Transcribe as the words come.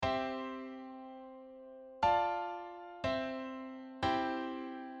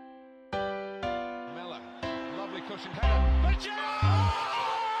Crossing header.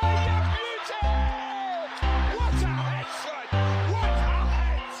 What a head, son! What a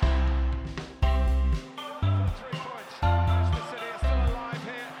head! 3 points. Manchester City are still alive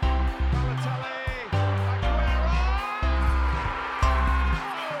here. Balotelli,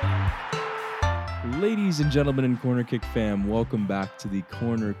 Aguero! Ladies and gentlemen and Corner Kick fam, welcome back to the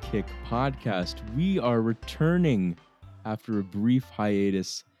Corner Kick podcast. We are returning after a brief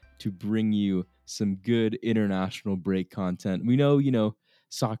hiatus to bring you some good international break content. We know,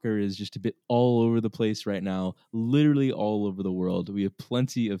 soccer is just a bit all over the place right now, literally all over the world. We have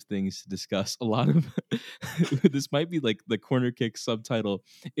plenty of things to discuss. A lot of this might be like the Corner Kick subtitle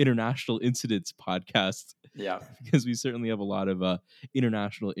International Incidents podcast. Yeah. Because we certainly have a lot of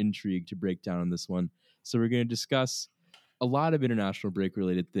international intrigue to break down on this one. So we're going to discuss a lot of international break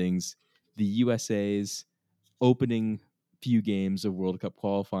related things, the USA's opening few games of World Cup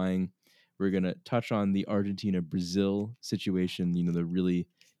qualifying. We're going to touch on the Argentina-Brazil situation, the really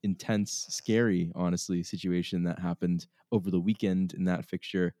intense, scary, honestly, situation that happened over the weekend in that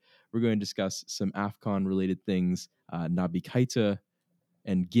fixture. We're going to discuss some AFCON-related things, Naby Keita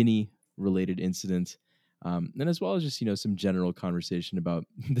and Guinea-related incident, and as well as just, some general conversation about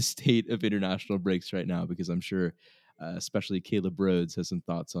the state of international breaks right now, because I'm sure especially Caleb Rhodes has some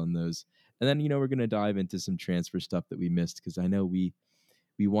thoughts on those. And then, we're going to dive into some transfer stuff that we missed, because I know we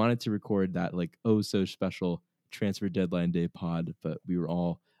wanted to record that so special transfer deadline day pod, but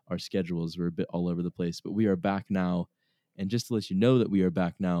our schedules were a bit all over the place. But we are back now. And just to let you know that we are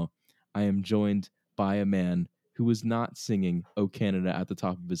back now, I am joined by a man who was not singing "O Canada" at the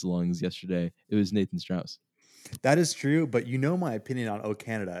top of his lungs yesterday. It was Nathan Strauss. That is true, but my opinion on "O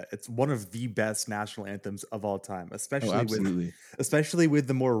Canada." It's one of the best national anthems of all time, especially with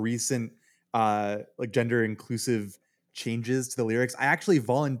the more recent gender inclusive changes to the lyrics. I actually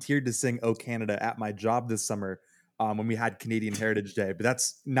volunteered to sing "O Canada" at my job this summer when we had Canadian Heritage Day, but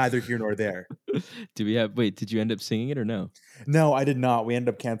that's neither here nor there. Did you end up singing it or no? No, I did not. We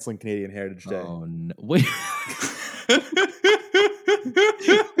ended up canceling Canadian Heritage Day. Oh no! Wait.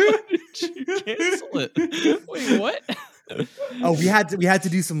 Did you cancel it? Wait, what? Oh, we had to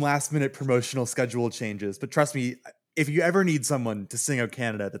do some last minute promotional schedule changes, but trust me, if you ever need someone to sing "O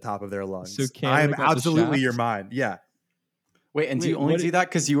Canada" at the top of their lungs, I am absolutely your man. Yeah. Wait, do you only do that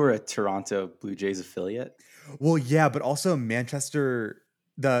because you were a Toronto Blue Jays affiliate? Well, yeah, but also Manchester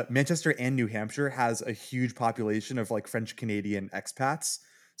and New Hampshire has a huge population of French Canadian expats.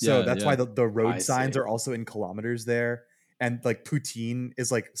 So that's why the road signs are also in kilometers there. And poutine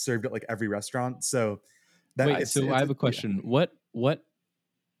is served at every restaurant. So I have a question.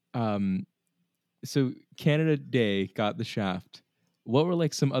 Yeah. So Canada Day got the shaft. What were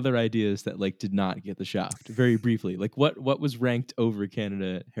some other ideas that did not get the shaft? Very briefly, what was ranked over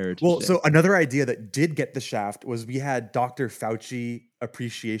Canada Heritage Day? So another idea that did get the shaft was we had Dr. Fauci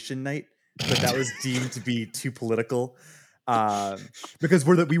Appreciation Night, but that was deemed to be too political because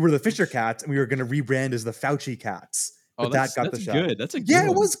we were the Fisher Cats and we were going to rebrand as the Fauci Cats. But that got the shaft. Good. That's a good one.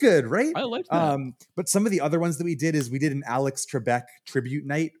 It was good, right? I liked that. But some of the other ones that we did is we did an Alex Trebek tribute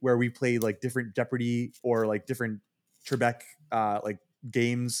night where we played different Jeopardy or different Trebek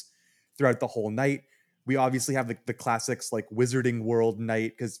games throughout the whole night. We obviously have the classics Wizarding World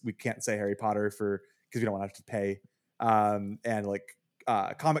night because we can't say Harry Potter because we don't want to have to pay. And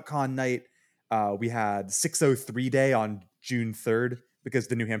Comic Con night. We had 603 Day on June 3rd because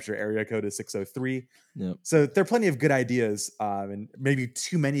the New Hampshire area code is 603. Yep. So there are plenty of good ideas, and maybe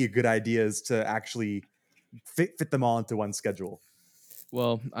too many good ideas to actually fit them all into one schedule.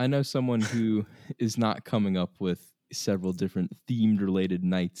 Well, I know someone who is not coming up with several different themed related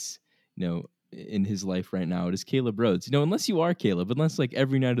nights, in his life right now. It is Caleb Rhodes. Unless you are Caleb, unless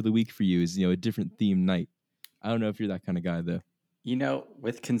every night of the week for you is, a different themed night. I don't know if you're that kind of guy though.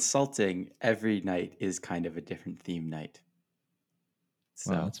 With consulting, every night is kind of a different theme night.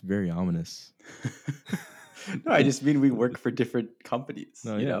 So wow, that's very ominous. No, I just mean we work for different companies.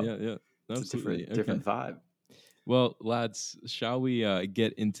 No, yeah. It's a different vibe. Well, lads, shall we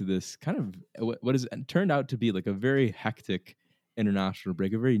get into this kind of what has turned out to be a very hectic international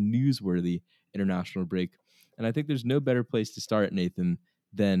break, a very newsworthy international break. And I think there's no better place to start, Nathan,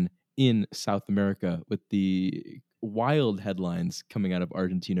 than in South America with the wild headlines coming out of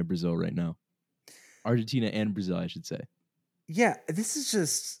Argentina, Brazil right now. Argentina and Brazil, I should say. Yeah, this is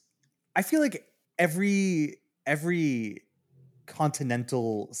just, I feel like every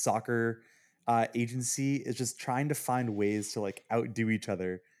continental soccer agency is just trying to find ways to outdo each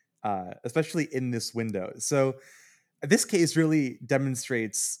other, especially in this window. So this case really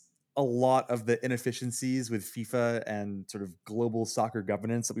demonstrates a lot of the inefficiencies with FIFA and sort of global soccer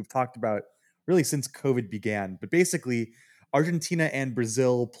governance that we've talked about really since COVID began. But basically, Argentina and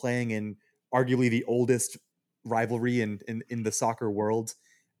Brazil playing in arguably the oldest rivalry in the soccer world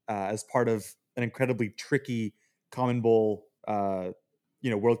as part of an incredibly tricky Common Bowl,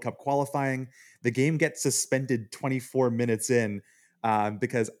 World Cup qualifying. The game gets suspended 24 minutes in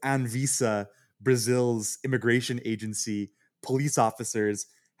because Anvisa, Brazil's immigration agency, police officers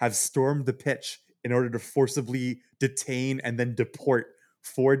have stormed the pitch in order to forcibly detain and then deport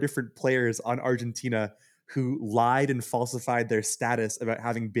 4 different players on Argentina who lied and falsified their status about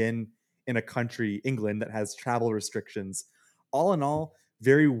having been in a country, England, that has travel restrictions. All in all,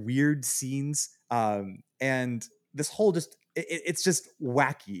 very weird scenes. And this whole it's just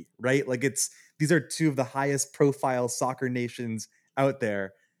wacky, right? Like these are 2 of the highest profile soccer nations out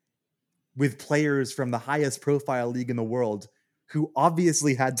there with players from the highest profile league in the world who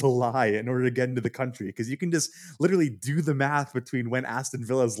obviously had to lie in order to get into the country, because you can just literally do the math between when Aston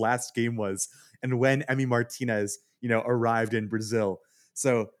Villa's last game was and when Emi Martinez, arrived in Brazil.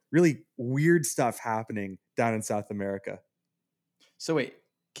 So really weird stuff happening down in South America. So wait,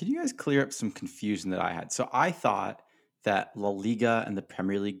 can you guys clear up some confusion that I had? So I thought that La Liga and the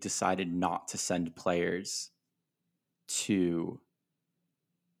Premier League decided not to send players to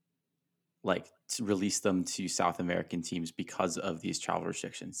release them to South American teams because of these travel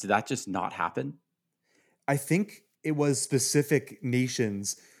restrictions. Did that just not happen? I think it was specific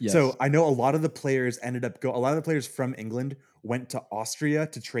nations. Yes. So I know a lot of the players a lot of the players from England went to Austria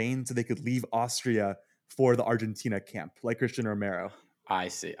to train so they could leave Austria for the Argentina camp, like Christian Romero. I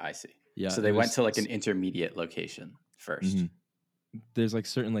see. Yeah. So they went to an intermediate location first. Mm-hmm. There's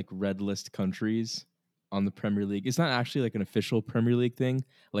certain red list countries on the Premier League. It's not actually an official Premier League thing.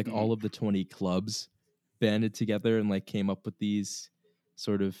 All of the 20 clubs banded together and came up with these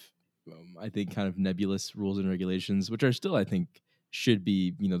sort of, I think, kind of nebulous rules and regulations, which are still, I think, should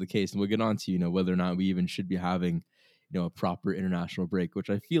be, the case. And we'll get on to, whether or not we even should be having, a proper international break, which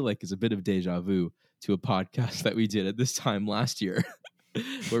I feel like is a bit of deja vu to a podcast that we did at this time last year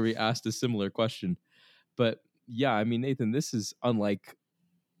where we asked a similar question. But yeah, I mean, Nathan, this is unlike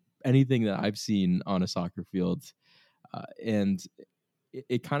anything that I've seen on a soccer field. And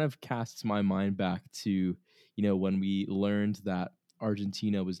it kind of casts my mind back to, when we learned that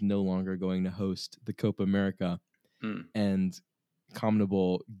Argentina was no longer going to host the Copa America and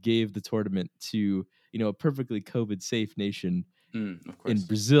CONMEBOL gave the tournament to, a perfectly COVID safe nation of course. in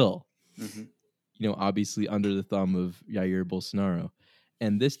Brazil, Mm-hmm. Obviously under the thumb of Jair Bolsonaro.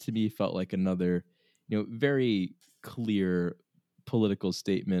 And this to me felt like another, very clear political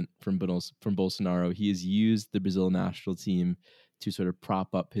statement from Bolsonaro. He has used the Brazil national team to sort of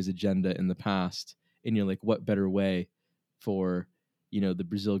prop up his agenda in the past. And you're like, what better way for, the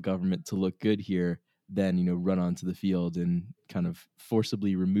Brazil government to look good here than, run onto the field and kind of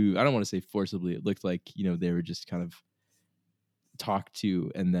forcibly remove. I don't want to say forcibly. It looked like, they were just kind of talked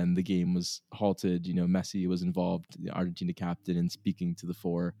to, and then the game was halted. Messi was involved, the Argentina captain, and speaking to the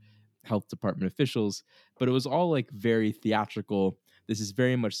 4 health department officials, but it was all very theatrical. This is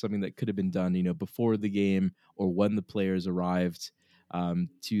very much something that could have been done, before the game or when the players arrived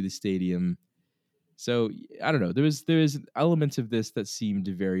to the stadium. So I don't know. There was elements of this that seemed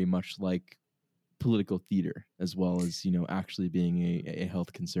very much like political theater, as well as actually being a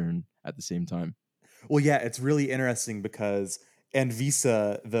health concern at the same time. Well, yeah, it's really interesting because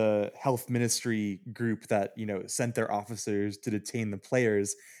Anvisa, the health ministry group that, sent their officers to detain the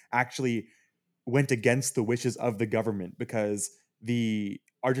players, actually went against the wishes of the government because the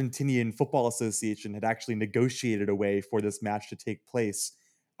Argentinian Football Association had actually negotiated a way for this match to take place.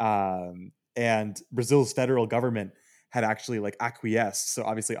 And Brazil's federal government had actually acquiesced. So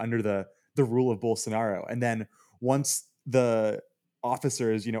obviously under the rule of Bolsonaro. And then once the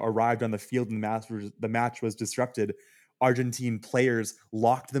officers, arrived on the field and the match was disrupted, Argentine players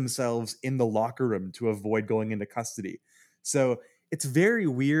locked themselves in the locker room to avoid going into custody. So it's very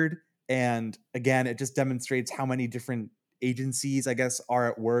weird. And again, it just demonstrates how many different agencies, I guess, are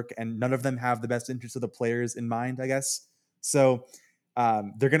at work, and none of them have the best interests of the players in mind, I guess. So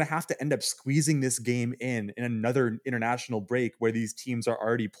they're going to have to end up squeezing this game in another international break where these teams are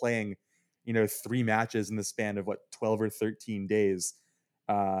already playing, 3 matches in the span of 12 or 13 days.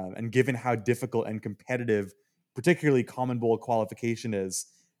 And given how difficult and competitive, particularly CONMEBOL qualification is,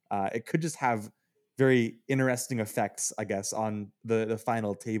 it could just have very interesting effects, I guess, on the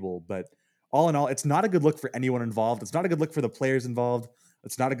final table. But all in all, it's not a good look for anyone involved. It's not a good look for the players involved.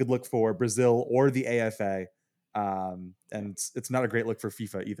 It's not a good look for Brazil or the AFA. And it's not a great look for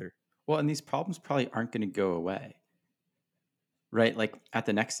FIFA either. Well, and these problems probably aren't going to go away, right? At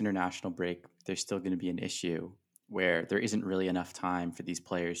the next international break, there's still going to be an issue where there isn't really enough time for these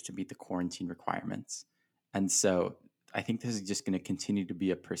players to meet the quarantine requirements. And so I think this is just going to continue to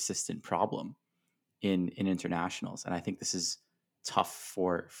be a persistent problem in internationals. And I think this is tough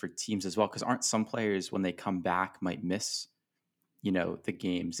for teams as well, because aren't some players, when they come back, might miss, the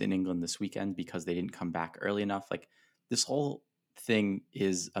games in England this weekend because they didn't come back early enough. Like, this whole thing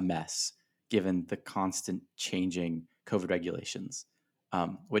is a mess given the constant changing COVID regulations,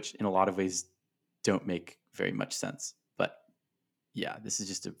 which in a lot of ways don't make very much sense. But yeah, this is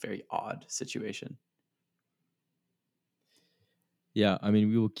just a very odd situation. Yeah, I mean,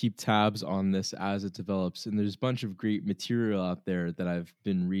 we will keep tabs on this as it develops, and there's a bunch of great material out there that I've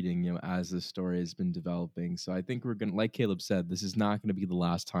been reading, as this story has been developing. So I think we're gonna, like Caleb said, this is not going to be the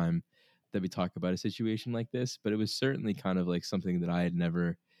last time that we talk about a situation like this. But it was certainly kind of like something that I had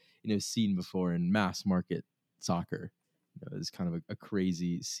never, seen before in mass market soccer. It's kind of a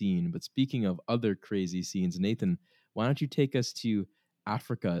crazy scene. But speaking of other crazy scenes, Nathan, why don't you take us to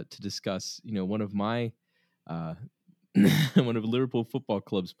Africa to discuss, one of my uh, one of Liverpool Football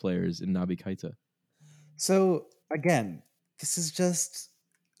Club's players in Naby Keita. So again, this is just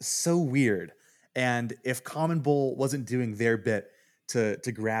so weird. And if Common Bull wasn't doing their bit to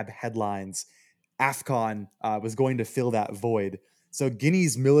grab headlines, AFCON was going to fill that void. So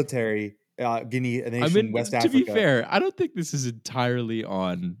Guinea's military, Guinea, a nation in West to Africa. be fair, I don't think this is entirely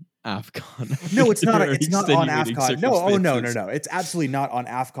on AFCON. No, it's not. It's not on Extenuating AFCON. No, circumstances. no. It's absolutely not on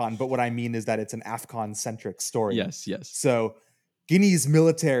AFCON. But what I mean is that it's an AFCON-centric story. Yes. So Guinea's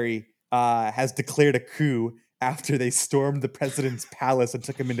military has declared a coup after they stormed the president's palace and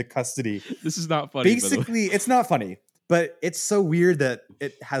took him into custody. This is not funny. Basically, it's not funny, but it's so weird that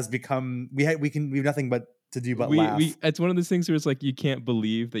it has become. We have nothing but to do but laugh. It's one of those things where it's like you can't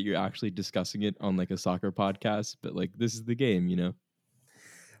believe that you're actually discussing it on like a soccer podcast, but like this is the game,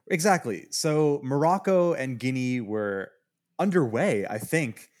 Exactly. So Morocco and Guinea were underway, I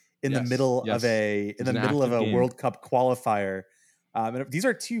think, in the middle of a game. World Cup qualifier. And these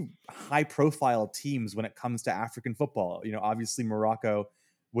are two high-profile teams when it comes to African football. Obviously Morocco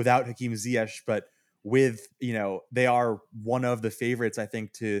without Hakim Ziyech, but with they are one of the favorites, I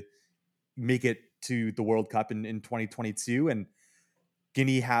think, to make it to the World Cup in 2022. And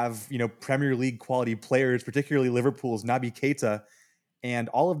Guinea have Premier League quality players, particularly Liverpool's Naby Keita. And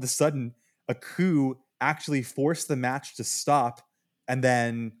all of a sudden, a coup actually forced the match to stop and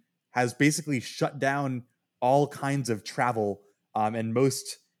then has basically shut down all kinds of travel and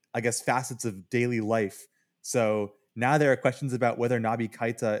most, I guess, facets of daily life. So now there are questions about whether Naby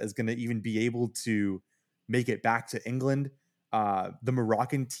Keita is going to even be able to make it back to England. The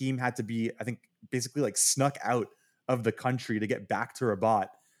Moroccan team had to be, I think, basically like snuck out of the country to get back to Rabat.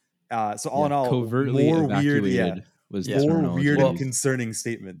 So all in all, covertly more evacuated. weird. Was more weird and well, concerning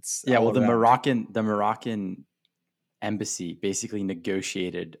statements. Yeah, well, the around. Moroccan embassy basically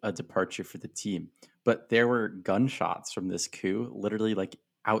negotiated a departure for the team, but there were gunshots from this coup literally like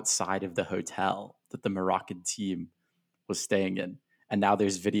outside of the hotel that the Moroccan team was staying in. And now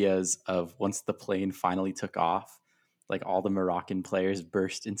there's videos of once the plane finally took off, like all the Moroccan players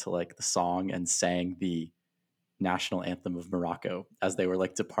burst into like the song and sang the national anthem of Morocco as they were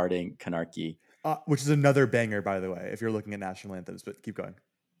like departing Conakry. Which is another banger, by the way, if you're looking at national anthems, but keep going.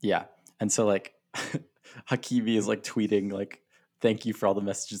 Yeah. And so like Hakimi is like tweeting like, thank you for all the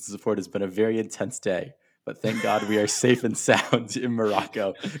messages and support. It's been a very intense day, but thank God we are safe and sound in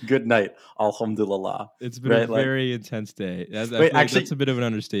Morocco. Good night. Alhamdulillah. It's been a very intense day. That's a bit of an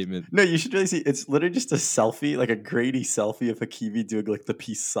understatement. No, you should really see. It's literally just a selfie, like a grainy selfie of Hakimi doing like the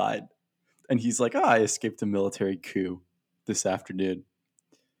peace sign. And he's like, I escaped a military coup this afternoon.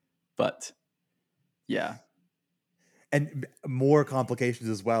 But yeah. And more complications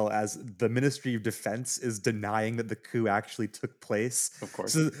as well, as the Ministry of Defense is denying that the coup actually took place. Of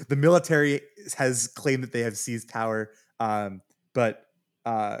course. So the military has claimed that they have seized power, but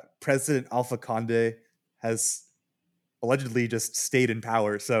President Alpha Conde has allegedly just stayed in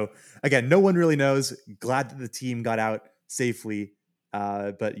power. So again, no one really knows. Glad that the team got out safely.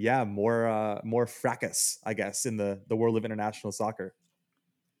 But yeah, more fracas, I guess, in the world of international soccer.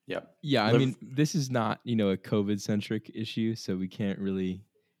 Yep. Yeah, I mean, this is not, a COVID-centric issue, so we can't really.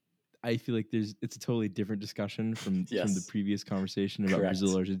 I feel like it's a totally different discussion from the previous conversation about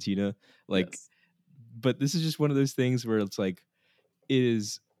Brazil, Argentina. But this is just one of those things where it's like, it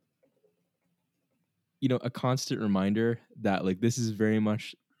is, a constant reminder that like this is very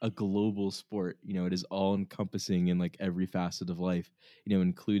much a global sport. It is all encompassing in like every facet of life.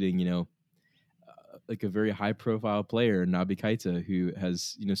 Including like a very high profile player, Naby Keita, who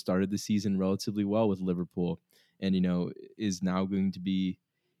has, started the season relatively well with Liverpool and, is now going to be,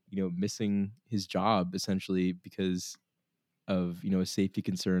 missing his job essentially because of a safety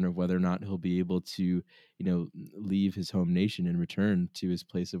concern of whether or not he'll be able to leave his home nation and return to his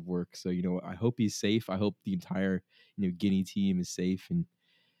place of work. So I hope he's safe. I hope the entire Guinea team is safe, and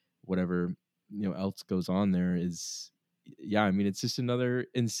whatever else goes on there is, yeah, I mean, it's just another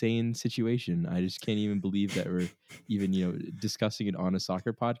insane situation. I just can't even believe that we're even discussing it on a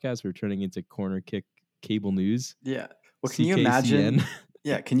soccer podcast. We're turning into corner kick cable news. Yeah. Well, can you imagine? CKCN.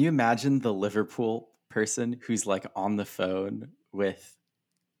 Yeah, can you imagine the Liverpool person who's like on the phone with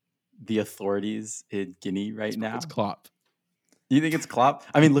the authorities in Guinea right now? It's Klopp. You think it's Klopp?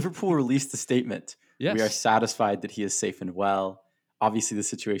 I mean, Liverpool released a statement. Yes. We are satisfied that he is safe and well. Obviously, the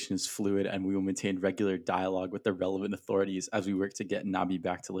situation is fluid, and we will maintain regular dialogue with the relevant authorities as we work to get Naby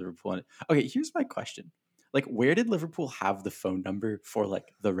back to Liverpool. Okay, here's my question. Like, where did Liverpool have the phone number for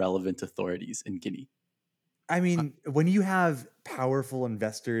like the relevant authorities in Guinea? I mean, when you have powerful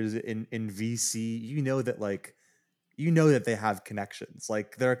investors in VC, you know that they have connections.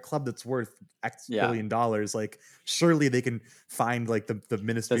 Like, they're a club that's worth X billion dollars. Like, surely they can find like the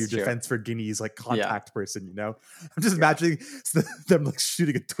Ministry of Defense for Guinea's like contact person. I'm just imagining them like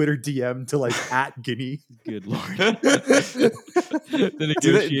shooting a Twitter DM to like at Guinea. Good lord. Do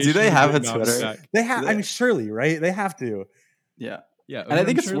they have a Twitter? They have. I mean, surely, right? They have to. Yeah. And I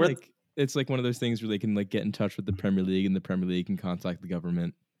think it's worth. It's like one of those things where they can like get in touch with the Premier League, and the Premier League can contact the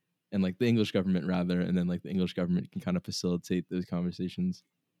government, and like the English government rather, and then like the English government can kind of facilitate those conversations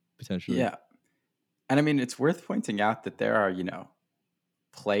potentially. Yeah. And I mean, it's worth pointing out that there are,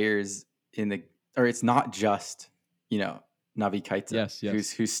 players or it's not just, Naby Keita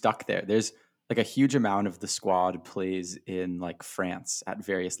yes. who's stuck there. There's like a huge amount of the squad plays in like France at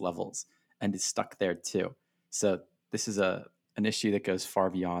various levels and is stuck there too. So this is an issue that goes far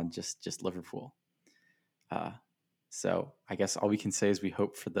beyond just Liverpool. So I guess all we can say is we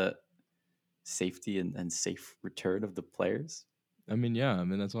hope for the safety and safe return of the players. I mean,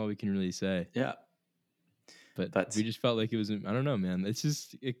 that's all we can really say. Yeah. But we just felt like it was, I don't know, man. It's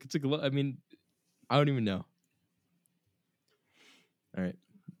just, it's like, I mean, I don't even know. All right.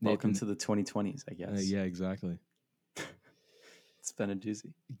 Welcome to the 2020s, I guess. Yeah, exactly. It's been a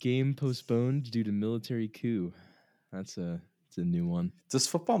doozy. Game postponed due to military coup. It's a new one. Does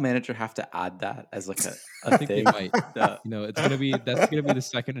Football Manager have to add that as like a I think thing? they might. That's gonna be the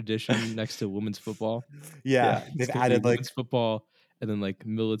second edition next to women's football. Yeah, they've added like women's football and then like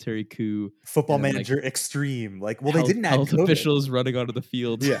military coup. Football Manager Extreme. Like, well, health, they didn't add health COVID. officials running onto the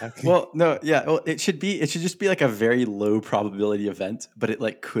field. Yeah. Well, no, yeah. Well, it should just be like a very low probability event, but it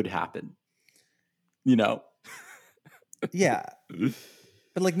like could happen. Yeah.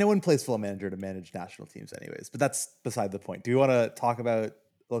 But like, no one plays Football Manager to manage national teams anyways. But that's beside the point. Do we want to talk about?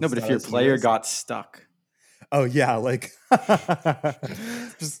 No, but if your player got stuck. Oh yeah, like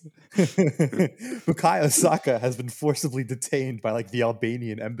just Bukayo Saka has been forcibly detained by like the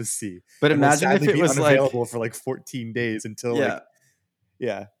Albanian embassy. But imagine if it was unavailable for like 14 days until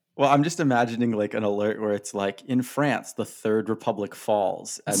yeah. Well, I'm just imagining like an alert where it's like in France, the Third Republic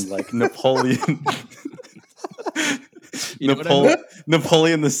falls, and like Napoleon.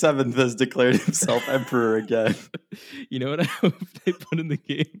 Napoleon VII has declared himself emperor again. You know what I hope they put in the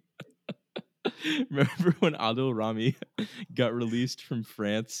game? Remember when Adil Rami got released from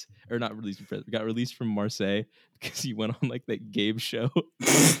France, or not released from France, got released from Marseille because he went on like that game show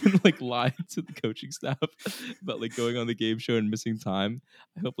and like lied to the coaching staff about like going on the game show and missing time.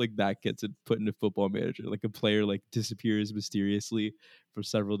 I hope like that gets it put into Football Manager. Like a player like disappears mysteriously for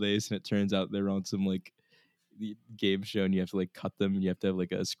several days, and it turns out they're on some like the game show, and you have to like cut them, and you have to have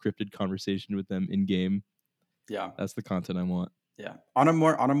like a scripted conversation with them in game. Yeah, that's the content I want. Yeah. On a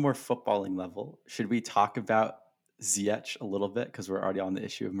more footballing level, should we talk about Ziyech a little bit because we're already on the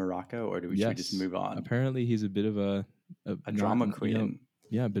issue of Morocco, or should we just move on? Apparently, he's a bit of a drama queen.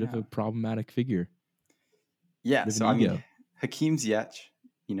 A bit of a problematic figure. Yeah. So I mean, Hakim Ziyech,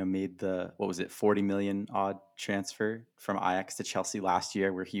 made the 40 million odd transfer from Ajax to Chelsea last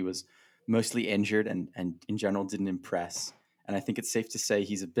year, where he was mostly injured and in general didn't impress. And I think it's safe to say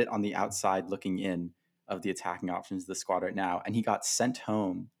he's a bit on the outside looking in of the attacking options of the squad right now. And he got sent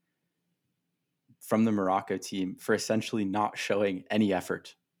home from the Morocco team for essentially not showing any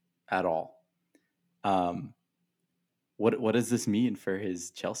effort at all. What does this mean for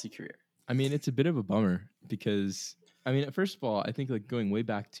his Chelsea career? I mean, it's a bit of a bummer because, I mean, first of all, I think like going way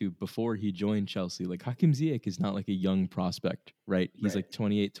back to before he joined Chelsea, like Hakim Ziyech is not like a young prospect, right? He's like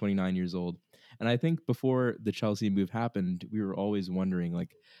 28, 29 years old. And I think before the Chelsea move happened, we were always wondering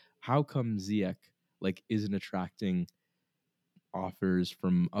like, how come Ziyech like isn't attracting offers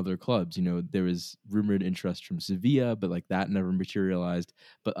from other clubs. There was rumored interest from Sevilla, but like that never materialized.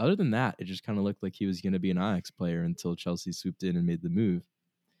 But other than that, it just kind of looked like he was going to be an Ajax player until Chelsea swooped in and made the move.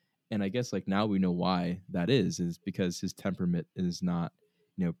 And I guess like now we know why that is because his temperament is not,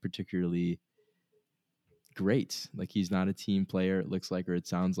 particularly great. Like he's not a team player, it looks like, or it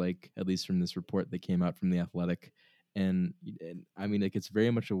sounds like, at least from this report that came out from the Athletic. And I mean, like, it's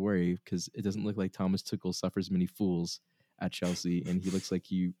very much a worry because it doesn't look like Thomas Tuchel suffers many fools at Chelsea, and he looks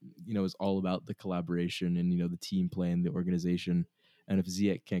like is all about the collaboration and the team play and the organization. And if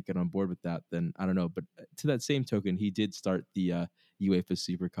Ziyech can't get on board with that, then I don't know. But to that same token, he did start the UEFA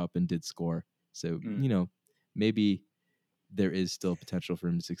Super Cup and did score. So maybe there is still potential for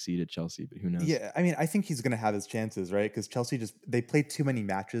him to succeed at Chelsea, but who knows? Yeah, I mean, I think he's going to have his chances, right? Because Chelsea they played too many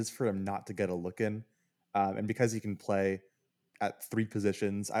matches for him not to get a look in, and because he can play at 3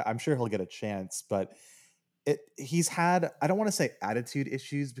 positions, I'm sure he'll get a chance. But he's had, I don't want to say attitude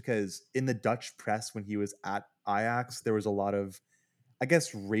issues, because in the Dutch press when he was at Ajax, there was a lot of, I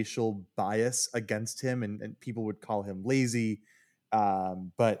guess, racial bias against him, and people would call him lazy.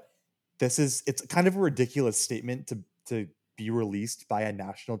 But it's kind of a ridiculous statement to be released by a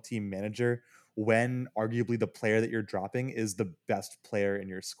national team manager when arguably the player that you're dropping is the best player in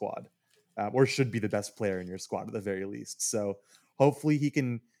your squad, or should be the best player in your squad at the very least. So hopefully he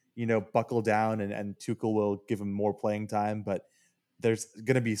can, buckle down, and Tuchel will give him more playing time. But there's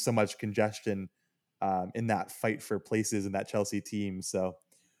going to be so much congestion in that fight for places in that Chelsea team. So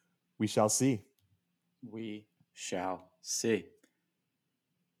we shall see. We shall see.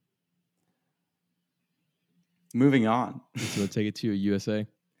 Moving on. So take it to your USA.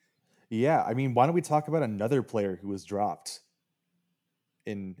 Yeah, I mean, why don't we talk about another player who was dropped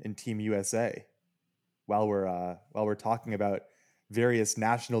in Team USA while we're talking about various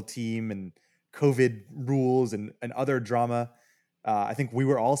national team and COVID rules and other drama. I think we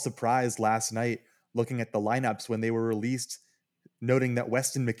were all surprised last night looking at the lineups when they were released, noting that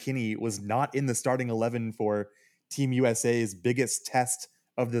Weston McKennie was not in the starting 11 for Team USA's biggest test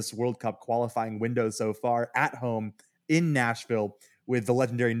of this World Cup qualifying window so far, at home in Nashville, with the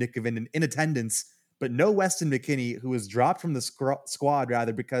legendary Nick Govinden in attendance, but no Weston McKennie, who was dropped from the squad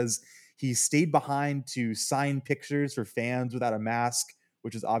rather because he stayed behind to sign pictures for fans without a mask,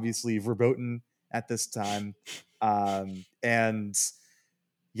 which is obviously verboten at this time. And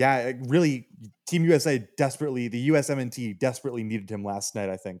yeah, really, Team USA desperately, the USMNT desperately needed him last night,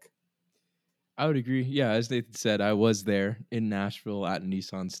 I think. I would agree. Yeah, as Nathan said, I was there in Nashville at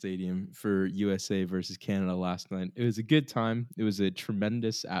Nissan Stadium for USA versus Canada last night. It was a good time. It was a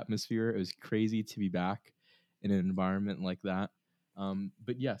tremendous atmosphere. It was crazy to be back in an environment like that.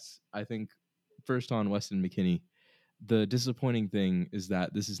 But yes, I think first on Weston McKennie, the disappointing thing is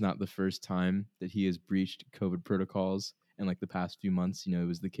that this is not the first time that he has breached COVID protocols in like the past few months. It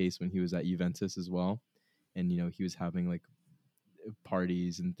was the case when he was at Juventus as well. And, he was having like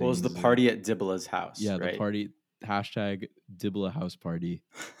parties and things. What was the party at Dybala's house? Yeah, right? the party, hashtag Dybala house party,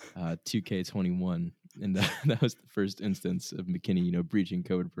 2K21. And that was the first instance of McKennie, breaching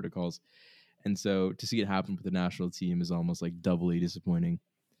COVID protocols. And so to see it happen with the national team is almost like doubly disappointing.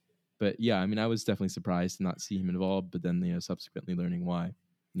 But yeah, I mean, I was definitely surprised to not see him involved, but then, subsequently learning why,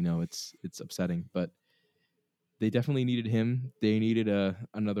 it's upsetting. But they definitely needed him. They needed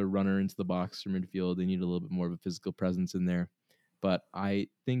another runner into the box for midfield. They needed a little bit more of a physical presence in there. But I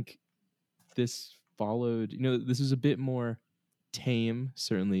think this followed, this is a bit more tame,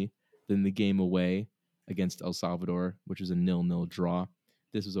 certainly, than the game away against El Salvador, which was a 0-0 draw.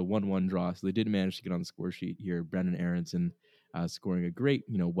 This was a 1-1 draw, so they did manage to get on the score sheet here. Brendan Aronson scoring a great,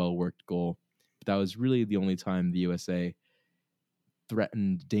 well-worked goal. But that was really the only time the USA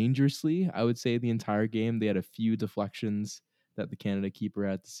threatened dangerously, I would say, the entire game. They had a few deflections that the Canada keeper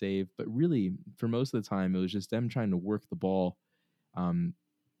had to save, but really, for most of the time, it was just them trying to work the ball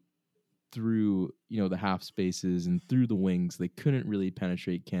through the half spaces and through the wings. They couldn't really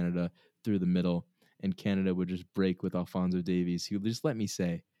penetrate Canada through the middle, and Canada would just break with Alphonso Davies, who, just let me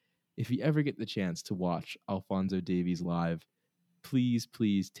say, if you ever get the chance to watch Alphonso Davies live, please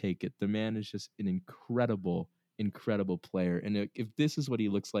take it. The man is just an incredible player, and if this is what he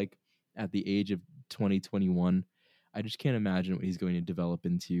looks like at the age of 2021, I just can't imagine what he's going to develop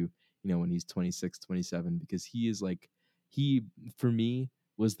into when he's 26, 27, because he for me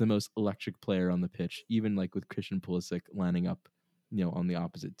was the most electric player on the pitch, even like with Christian Pulisic lining up, on the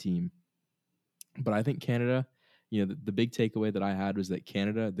opposite team. But I think Canada, the big takeaway that I had was that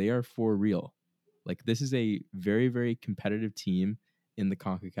Canada, they are for real. Like, this is a very, very competitive team in the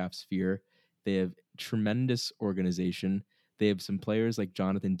CONCACAF sphere. They have tremendous organization. they have some players like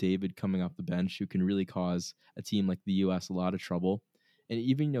Jonathan David coming off the bench who can really cause a team like the U.S. a lot of trouble. And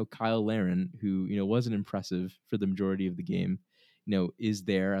even, Kyle Laren, who, wasn't impressive for the majority of the game, is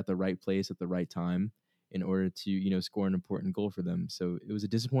there at the right place at the right time in order to, score an important goal for them. So it was a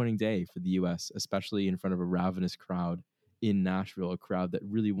disappointing day for the U.S., especially in front of a ravenous crowd in Nashville, a crowd that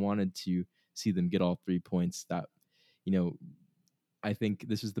really wanted to see them get all 3 points. That, you know, I think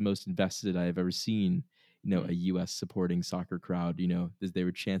this is the most invested I've ever seen, a U.S. supporting soccer crowd. As they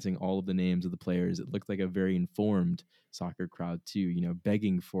were chanting all of the names of the players. It looked like a very informed soccer crowd too,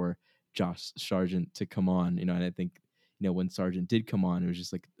 begging for Josh Sargent to come on, and I think, when Sargent did come on, it was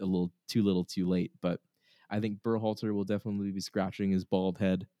just like a little too late. But I think Berhalter will definitely be scratching his bald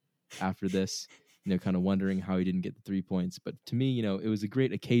head after this, kind of wondering how he didn't get the 3 points. But to me, it was a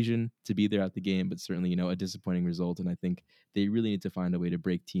great occasion to be there at the game, but certainly, a disappointing result. And I think they really need to find a way to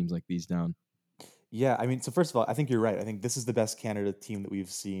break teams like these down. Yeah, I mean, so first of all, I think you're right. I think this is the best Canada team that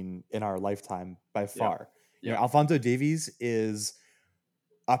we've seen in our lifetime by far. Yeah. Alphonso Davies is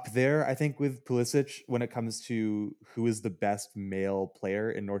up there, I think, with Pulisic when it comes to who is the best male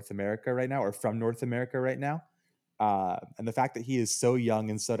player in North America right now, or from North America right now. And the fact that he is so young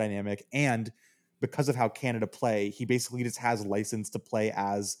and so dynamic, and because of how Canada play, he basically just has license to play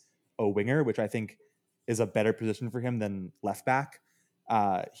as a winger, which I think is a better position for him than left back.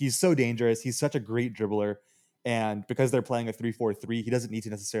 He's so dangerous. He's such a great dribbler. And because they're playing a 3-4-3, he doesn't need to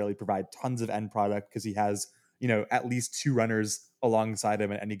necessarily provide tons of end product because he has, at least 2 runners alongside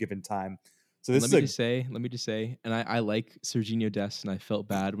him at any given time. So this let me just say, and I like Serginho Dest, and I felt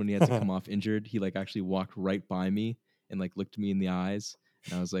bad when he had to come off injured. He actually walked right by me and looked me in the eyes,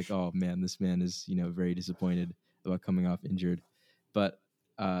 and I was like, oh man, this man is very disappointed about coming off injured. But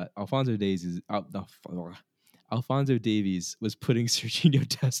Alphonso Davies was putting Serginho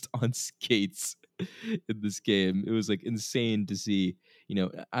Dest on skates in this game. It was insane to see.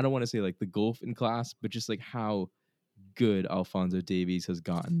 I don't want to say the golf in class, but just how good Alphonso Davies has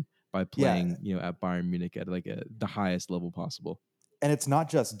gotten by playing, at Bayern Munich at the highest level possible. And it's not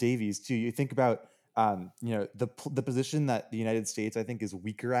just Davies too. You think about, the position that the United States, I think, is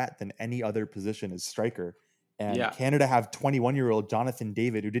weaker at than any other position is striker. And Canada have 21-year-old Jonathan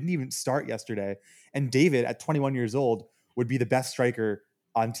David, who didn't even start yesterday. And David, at 21 years old, would be the best striker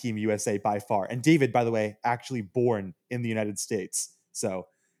on Team USA by far. And David, by the way, actually born in the United States. So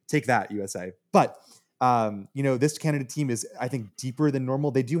take that, USA. But this Canada team is, I think, deeper than normal.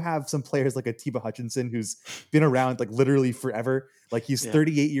 They do have some players like Atiba Hutchinson, who's been around literally forever. He's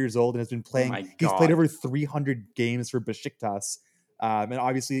 38 years old and has been playing. He's played over 300 games for Besiktas. And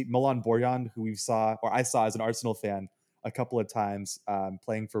obviously Milan Borjan, who I saw as an Arsenal fan a couple of times,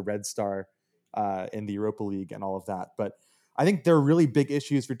 playing for Red Star in the Europa League and all of that. But I think there are really big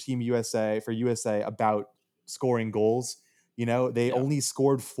issues for USA about scoring goals. They only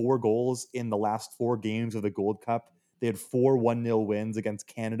scored 4 goals in the last 4 games of the Gold Cup. They had 4 1-0 wins against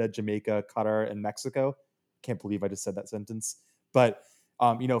Canada, Jamaica, Qatar, and Mexico. Can't believe I just said that sentence. But,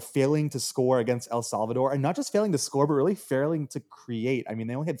 failing to score against El Salvador, and not just failing to score, but really failing to create. I mean,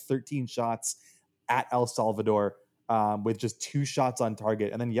 they only had 13 shots at El Salvador with just 2 shots on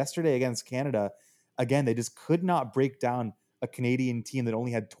target. And then yesterday against Canada, again, they just could not break down a Canadian team that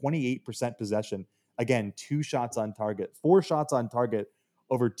only had 28% possession. Again, 2 shots on target, 4 shots on target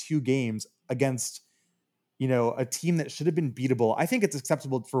over 2 games against, a team that should have been beatable. I think it's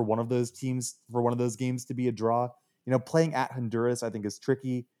acceptable for one of those games to be a draw. Playing at Honduras, I think, is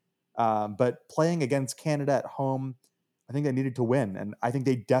tricky. But playing against Canada at home, I think they needed to win. And I think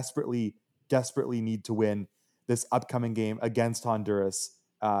they desperately need to win this upcoming game against Honduras,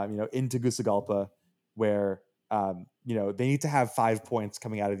 in Tegucigalpa, where, they need to have 5 points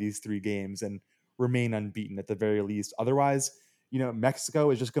coming out of these 3 games and remain unbeaten at the very least. Otherwise, Mexico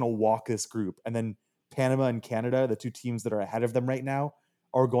is just going to walk this group. And then Panama and Canada, the 2 teams that are ahead of them right now,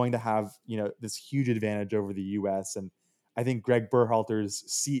 are going to have, this huge advantage over the U.S. And I think Greg Berhalter's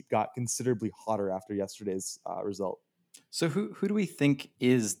seat got considerably hotter after yesterday's result. So who do we think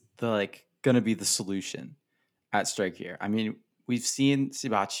is going to be the solution at strike here? I mean, we've seen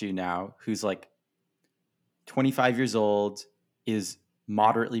Siebatcheu now, who's 25 years old, is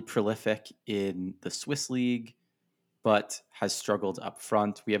moderately prolific in the Swiss league, but has struggled up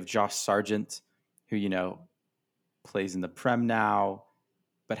front. We have Josh Sargent, who, plays in the Prem now,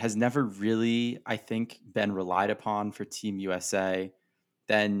 but has never really, I think, been relied upon for Team USA.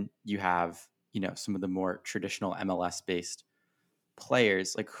 Then you have, some of the more traditional MLS-based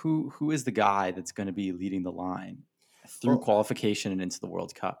players. Who is the guy that's going to be leading the line through qualification and into the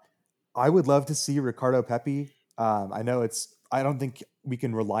World Cup? I would love to see Ricardo Pepi. I know it's I don't think we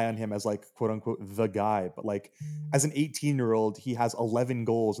can rely on him as like quote unquote the guy, but like as an 18-year-old, he has 11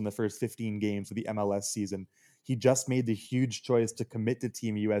 goals in the first 15 games of the MLS season. He just made the huge choice to commit to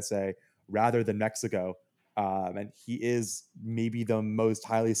Team USA rather than Mexico. And he is maybe the most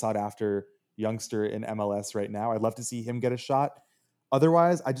highly sought after youngster in MLS right now. I'd love to see him get a shot.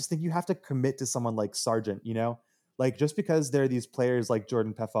 Otherwise, I just think you have to commit to someone like Sargent, you know? Like just because there are these players like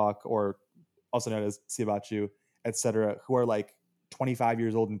Jordan Pefok or also known as Sibachu, etc., who are like 25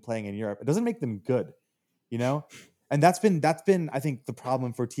 years old and playing in Europe, it doesn't make them good, you know? And that's been I think the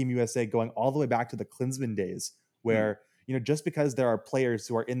problem for Team USA going all the way back to the Klinsmann days, where just because there are players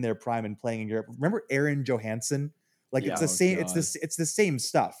who are in their prime and playing in Europe. Remember Aaron Johansson? Like Yeah. it's the Oh, same. God. It's the same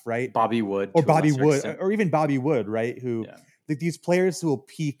stuff, right? Bobby Wood Or to a Bobby lesser Wood, extent. or even Bobby Wood, right? Who Yeah. like these players who will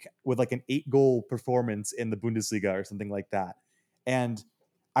peak with like an 8-goal performance in the Bundesliga or something like that. And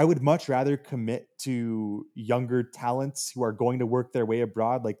I would much rather commit to younger talents who are going to work their way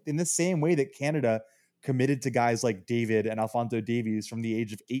abroad, like in the same way that Canada committed to guys like David and Alphonso Davies from the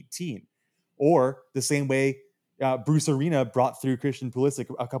age of 18, or the same way Bruce Arena brought through Christian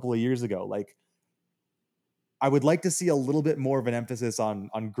Pulisic a couple of years ago. Like, I would like to see a little bit more of an emphasis on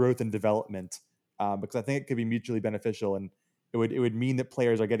growth and development, because I think it could be mutually beneficial, and it would mean that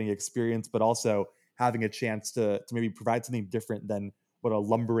players are getting experience, but also having a chance to maybe provide something different than what a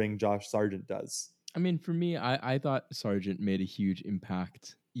lumbering Josh Sargent does. I mean, for me, I thought Sargent made a huge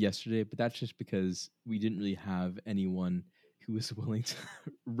impact yesterday, but that's just because we didn't really have anyone who was willing to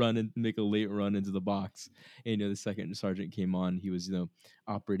run and make a late run into the box. And, the second Sargent came on, he was,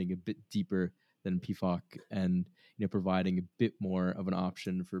 operating a bit deeper than Pifok and, providing a bit more of an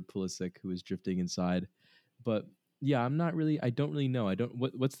option for Pulisic, who was drifting inside. But yeah, I don't really know.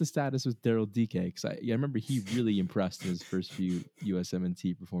 What's the status with Daryl DK? Because I remember he really impressed in his first few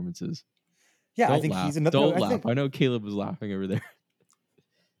USMNT performances. Yeah, I Don't think laugh. he's another. Don't I laugh. think I know Caleb was laughing over there.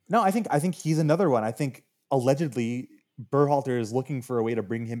 no, I think he's another one. I think allegedly Berhalter is looking for a way to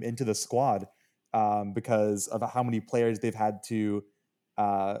bring him into the squad, because of how many players they've had to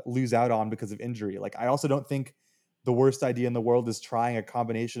lose out on because of injury. Like, I also don't think the worst idea in the world is trying a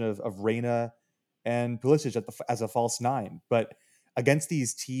combination of Reyna and Pulisic as a false nine. But against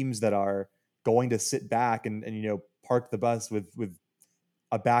these teams that are going to sit back and park the bus with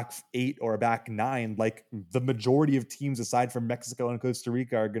a back 8 or a back 9, like the majority of teams aside from Mexico and Costa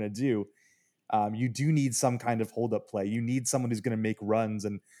Rica are going to do, you do need some kind of hold up play. You need someone who's going to make runs.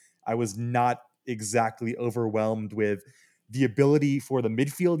 And I was not exactly overwhelmed with the ability for the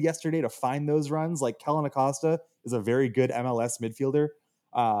midfield yesterday to find those runs. Like, Kellen Acosta is a very good MLS midfielder,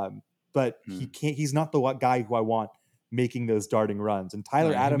 but he's not the guy who I want making those darting runs. And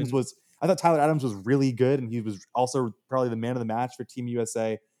Tyler Adams I thought Tyler Adams was really good, and he was also probably the man of the match for Team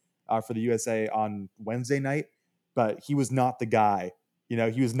USA, for the USA on Wednesday night. But he was not the guy.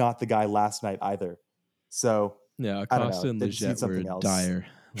 He was not the guy last night either. So Yeah, I don't Acosta know. and They just need Leggett were something else. dire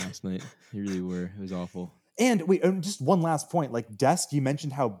last night. They really were. It was awful. And just one last point. Like, Dest, you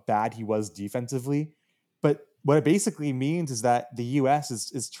mentioned how bad he was defensively, but what it basically means is that the US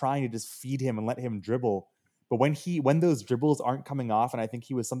is trying to just feed him and let him dribble. But when those dribbles aren't coming off, and I think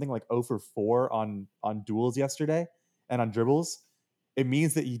he was something like 0 for 4 on duels yesterday and on dribbles, it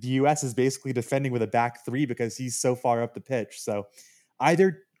means that the US is basically defending with a back 3 because he's so far up the pitch. So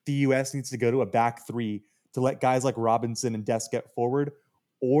either the US needs to go to a back 3 to let guys like Robinson and Dest get forward,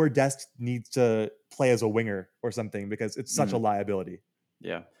 or Dest needs to play as a winger or something, because it's such a liability.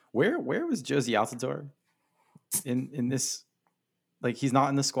 Yeah. Where was Josie Altidore in this? Like, he's not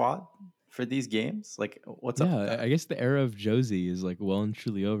in the squad for these games? Like, what's up with that? I guess the era of Josie is like well and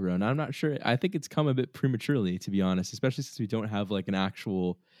truly over, and I'm not sure. I think it's come a bit prematurely, to be honest, especially since we don't have like an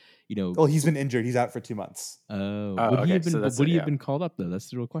actual, Well, he's been injured. He's out for 2 months. Would he have been? Would he have been called up though? That's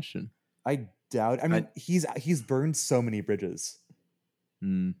the real question. I doubt. I mean, he's burned so many bridges.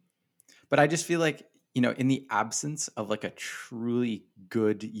 But I just feel like, in the absence of like a truly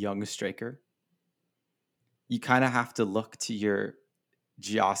good young striker, you kind of have to look to your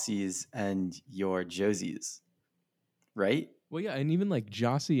Jossies and your Josies, right? Well, yeah, and even like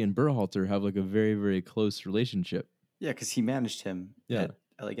Jossie and Berhalter have like a very, very close relationship. Yeah, because he managed him at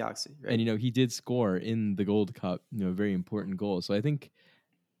LA Galaxy, right? And he did score in the Gold Cup, a very important goal. So I think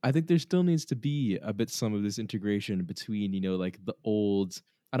there still needs to be a bit some of this integration between, like the old,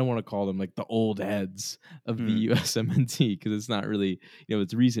 I don't want to call them like the old heads of the USMNT, because it's not really,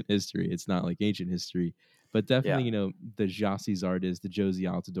 it's recent history. It's not like ancient history. But definitely, the Jossie Zardes, the Josie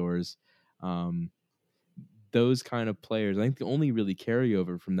Altidores, those kind of players. I think the only really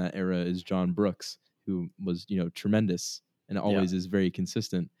carryover from that era is John Brooks, who was, tremendous and always is very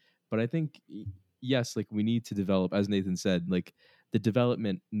consistent. But I think yes, like we need to develop, as Nathan said, like the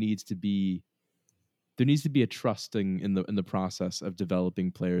development needs to be there needs to be a trusting in the process of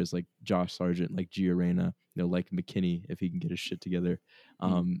developing players like Josh Sargent, like Gio Reyna, like McKinney if he can get his shit together,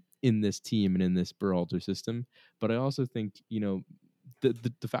 in this team and in this Berhalter system. But I also think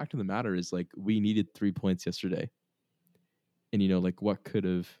the fact of the matter is like we needed 3 points yesterday, and like what could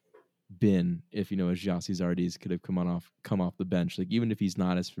have been if Giassi Zardes could have come off the bench, like even if he's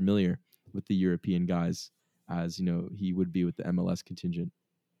not as familiar with the European guys as he would be with the MLS contingent.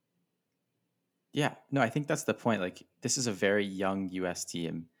 Yeah, no, I think that's the point. Like, this is a very young US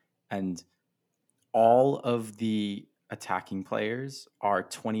team, and all of the attacking players are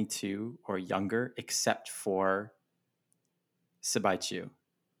 22 or younger, except for Sabaichu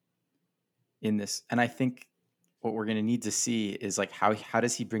in this. And I think what we're going to need to see is like how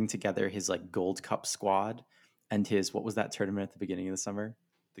does he bring together his like Gold Cup squad and his, what was that tournament at the beginning of the summer?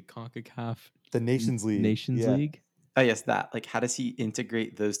 The CONCACAF The Nations League. Nations Yeah. League. Oh yes, that. Like, how does he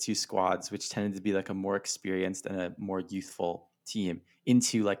integrate those two squads, which tended to be like a more experienced and a more youthful team,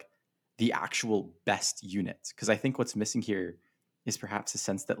 into like the actual best unit? Because I think what's missing here is perhaps a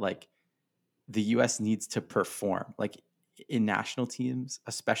sense that like the US needs to perform. Like in national teams,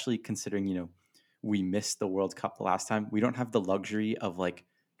 especially considering, we missed the World Cup the last time, we don't have the luxury of like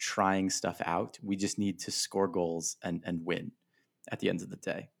trying stuff out. We just need to score goals and win at the end of the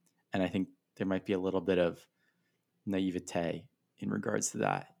day. And I think there might be a little bit of naivete in regards to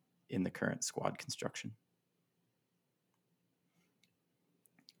that in the current squad construction.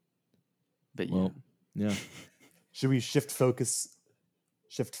 But yeah. Should we shift foci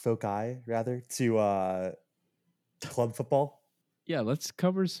rather to club football? Yeah, let's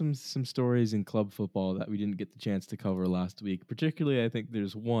cover some stories in club football that we didn't get the chance to cover last week. Particularly, I think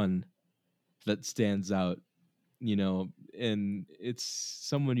there's one that stands out, and it's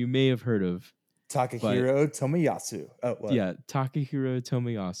someone you may have heard of. Takahiro Tomiyasu. Oh, what? Yeah, Takahiro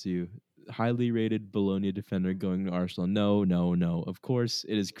Tomiyasu, highly rated Bologna defender going to Arsenal. No. Of course,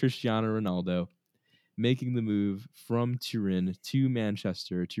 it is Cristiano Ronaldo making the move from Turin to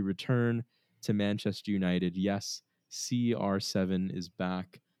Manchester to return to Manchester United. Yes, CR7 is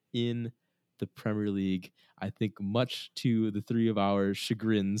back in the Premier League. I think much to the three of our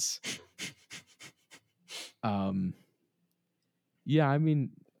chagrins. Yeah, I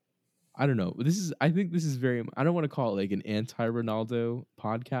mean, I don't know. I think this is very. I don't want to call it like an anti-Ronaldo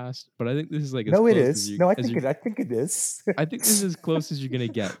podcast, but I think this is like as No, it close is. as you. No, I as think you- it is. I think this is as close as you're gonna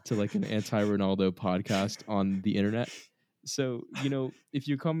get to like an anti-Ronaldo podcast on the internet. So if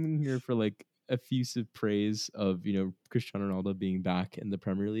you're coming here for like effusive praise of Cristiano Ronaldo being back in the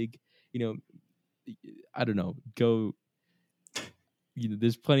Premier League, I don't know. Go.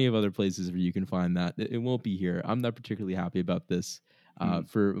 There's plenty of other places where you can find that. It won't be here. I'm not particularly happy about this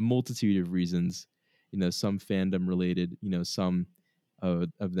for a multitude of reasons. Some fandom related. Some of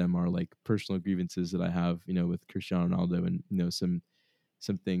them are like personal grievances that I have. With Cristiano Ronaldo, and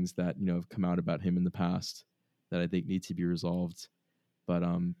some things that have come out about him in the past that I think need to be resolved. But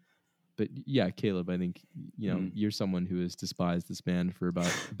yeah, Caleb, I think you're someone who has despised this man for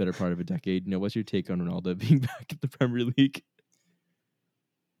about the better part of a decade. What's your take on Ronaldo being back in the Premier League?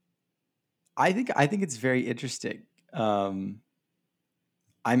 I think it's very interesting. I'm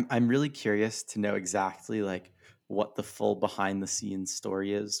really curious to know exactly like what the full behind the scenes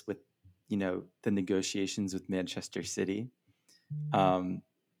story is with the negotiations with Manchester City. I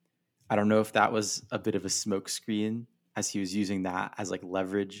don't know if that was a bit of a smokescreen as he was using that as like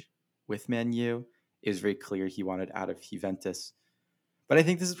leverage with Man U. It was very clear he wanted out of Juventus. But I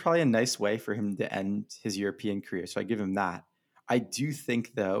think this is probably a nice way for him to end his European career. So I give him that. I do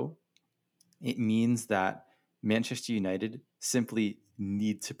think, though, it means that Manchester United simply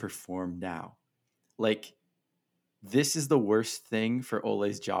need to perform now. Like, this is the worst thing for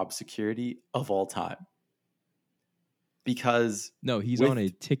Ole's job security of all time. Because no, he's on a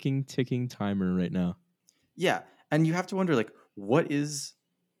ticking timer right now. Yeah. And you have to wonder, like, what is,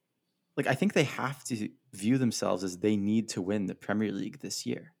 like, I think they have to view themselves as they need to win the Premier League this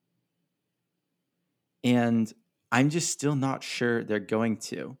year. And I'm just still not sure they're going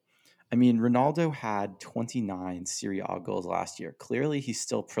to. I mean, Ronaldo had 29 Serie A goals last year. Clearly, he's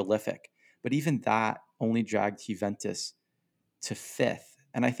still prolific. But even that only dragged Juventus to 5th.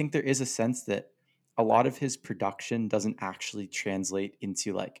 And I think there is a sense that a lot of his production doesn't actually translate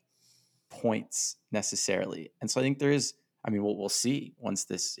into, like, points necessarily. And so I think there is, I mean, we'll see once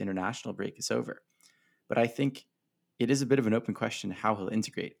this international break is over. But I think it is a bit of an open question how he'll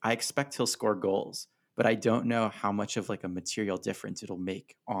integrate. I expect he'll score goals, but I don't know how much of like a material difference it'll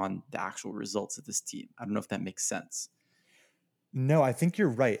make on the actual results of this team. I don't know if that makes sense. No, I think you're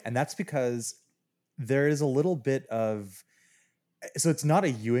right. And that's because there is a little bit of, so it's not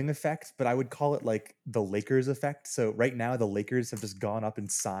a Ewing effect, but I would call it like the Lakers effect. So right now the Lakers have just gone up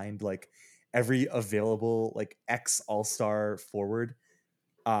and signed like every available like ex All-Star forward.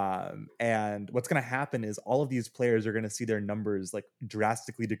 And what's going to happen is all of these players are going to see their numbers like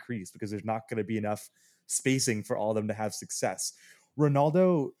drastically decrease because there's not going to be enough spacing for all of them to have success.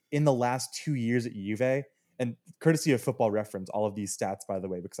 Ronaldo in the last 2 years at Juve, and courtesy of Football Reference, all of these stats, by the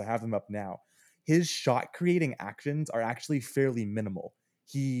way, because I have them up now, his shot creating actions are actually fairly minimal.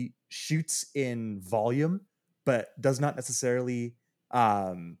 He shoots in volume, but does not necessarily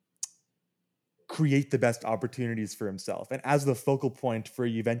create the best opportunities for himself. And as the focal point for a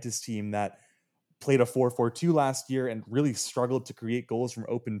Juventus team that played a 4-4-2 last year and really struggled to create goals from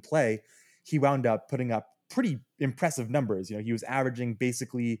open play, he wound up putting up pretty impressive numbers. You know, he was averaging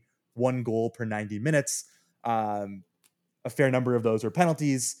basically 1 goal per 90 minutes. A fair number of those were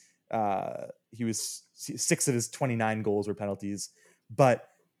penalties. He was 6 of his 29 goals were penalties. But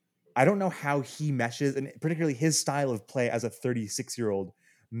I don't know how he meshes, and particularly his style of play as a 36-year-old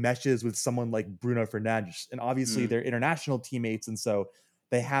meshes with someone like Bruno Fernandes. And obviously they're international teammates, and so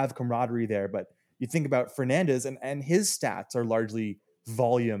they have camaraderie there. But you think about Fernandes, and his stats are largely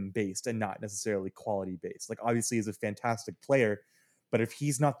volume based and not necessarily quality based. Like, obviously he's a fantastic player, but if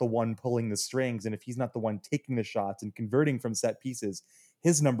he's not the one pulling the strings, and if he's not the one taking the shots and converting from set pieces,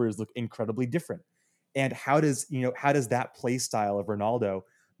 his numbers look incredibly different. And how does that play style of Ronaldo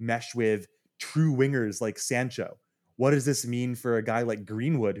mesh with true wingers like Sancho? What does this mean for a guy like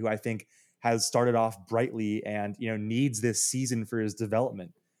Greenwood, who I think has started off brightly and needs this season for his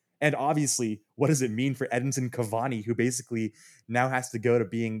development? And obviously, what does it mean for Edinson Cavani, who basically now has to go to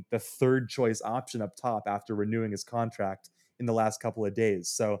being the third choice option up top after renewing his contract in the last couple of days?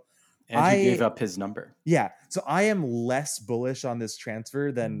 So And he gave up his number. yeah. So I am less bullish on this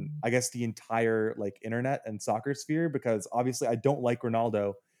transfer than I guess the entire like internet and soccer sphere, because obviously I don't like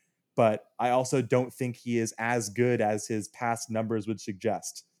Ronaldo, but I also don't think he is as good as his past numbers would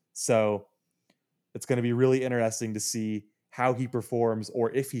suggest. So it's going to be really interesting to see how he performs,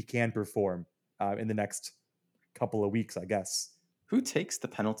 or if he can perform in the next couple of weeks, I guess. Who takes the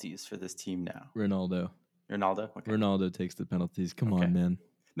penalties for this team now? Ronaldo. Ronaldo? Okay. Ronaldo takes the penalties. Come Okay. on, man.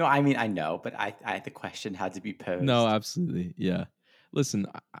 No, I mean, I know, but the question had to be posed. No, absolutely. Yeah. Listen,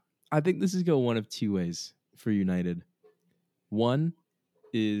 I think this is go one of two ways for United. One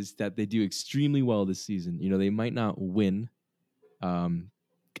is that they do extremely well this season. You know, they might not win.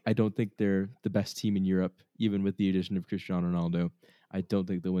 I don't think they're the best team in Europe, even with the addition of Cristiano Ronaldo. I don't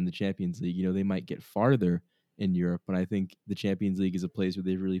think they'll win the Champions League. You know, they might get farther in Europe, but I think the Champions League is a place where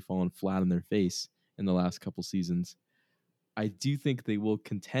they've really fallen flat on their face in the last couple seasons. I do think they will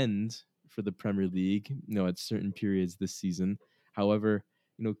contend for the Premier League, at certain periods this season. However,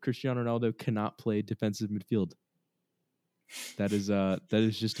 Cristiano Ronaldo cannot play defensive midfield. That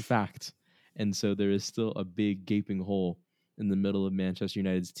is just a fact. And so there is still a big gaping hole in the middle of Manchester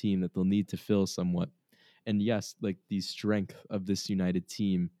United's team that they'll need to fill somewhat. And yes, like the strength of this United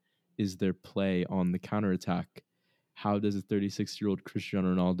team is their play on the counterattack. How does a 36-year-old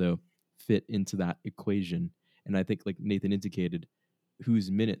Cristiano Ronaldo fit into that equation? And I think, like Nathan indicated, whose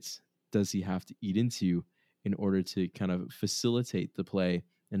minutes does he have to eat into in order to kind of facilitate the play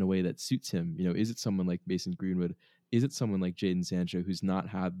in a way that suits him? Is it someone like Mason Greenwood? Is it someone like Jadon Sancho, who's not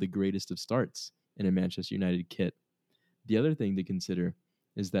had the greatest of starts in a Manchester United kit? The other thing to consider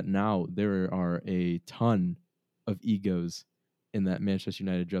is that now there are a ton of egos in that Manchester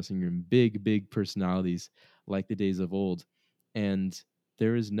United dressing room, big personalities like the days of old. And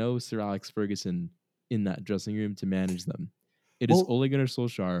there is no Sir Alex Ferguson in that dressing room to manage them. It is Ole Gunnar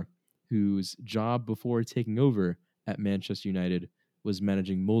Solskjaer, whose job before taking over at Manchester United was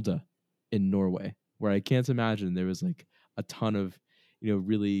managing Molde in Norway, where I can't imagine there was like a ton of,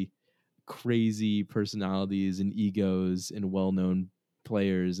 really crazy personalities and egos and well-known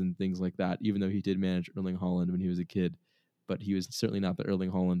players and things like that, even though he did manage Erling Haaland when he was a kid, but he was certainly not the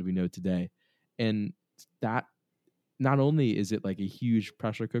Erling Haaland we know today. And that, not only is it like a huge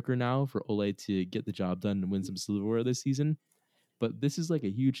pressure cooker now for Ole to get the job done and win some silverware this season, but this is like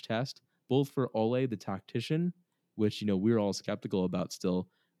a huge test, both for Ole, the tactician, which, we're all skeptical about still,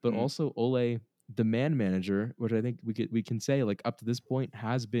 but also Ole, the man manager, which I think we can say like up to this point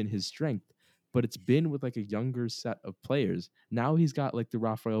has been his strength, but it's been with like a younger set of players. Now he's got like the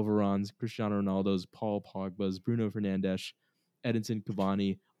Rafael Varans, Cristiano Ronaldo's, Paul Pogba's, Bruno Fernandes, Edinson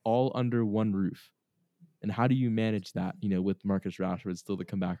Cavani, all under one roof. And how do you manage that, with Marcus Rashford still to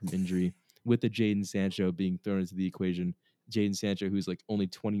come back from injury, with the Jadon Sancho being thrown into the equation, Jadon Sancho, who's like only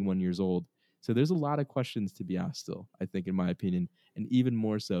 21 years old. So there's a lot of questions to be asked still, I think, in my opinion, and even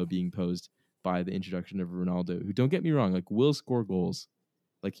more so being posed by the introduction of Ronaldo, who, don't get me wrong, like will score goals.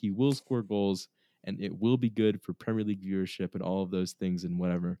 Like he will score goals and it will be good for Premier League viewership and all of those things and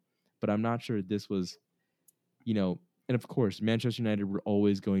whatever. But I'm not sure this was, and of course, Manchester United were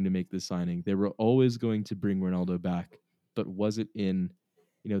always going to make this signing. They were always going to bring Ronaldo back. But was it in,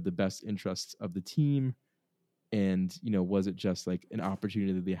 the best interests of the team? And, was it just like an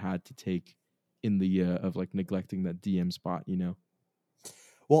opportunity that they had to take in the of like neglecting that DM spot,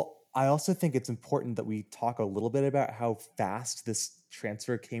 Well, I also think it's important that we talk a little bit about how fast this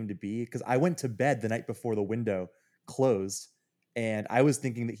transfer came to be, because I went to bed the night before the window closed and I was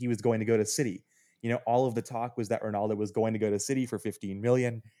thinking that he was going to go to City. All of the talk was that Ronaldo was going to go to City for 15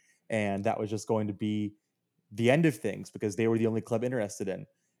 million, and that was just going to be the end of things because they were the only club interested in.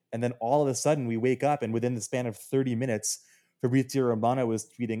 And then all of a sudden we wake up and within the span of 30 minutes, Fabrizio Romano was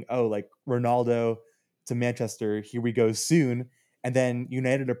tweeting, "Oh, like Ronaldo to Manchester, here we go soon." And then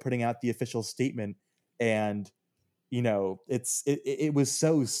United are putting out the official statement, and it was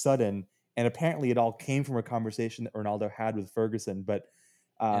so sudden, and apparently it all came from a conversation that Ronaldo had with Ferguson. But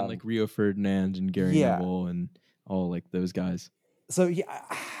and like Rio Ferdinand and Gary yeah, Neville and all like those guys, so yeah,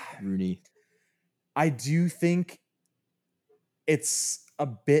 Rooney. I do think it's a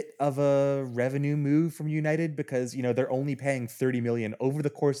bit of a revenue move from United because they're only paying 30 million over the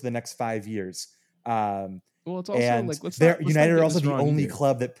course of the next 5 years. Well, it's also And like let's they're not United are get also this the wrong only either.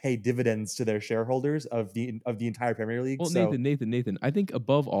 club that pay dividends to their shareholders of the entire Premier League. Well, So Nathan. I think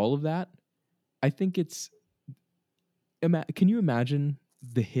above all of that, I think it's. Can you imagine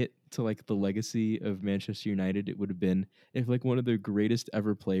the hit to like the legacy of Manchester United it would have been if like one of their greatest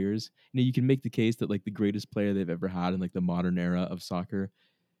ever players, you can make the case that like the greatest player they've ever had in like the modern era of soccer,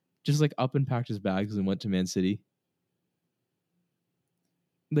 just like up and packed his bags and went to Man City.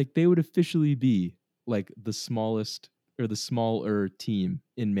 Like they would officially be like the smallest or the smaller team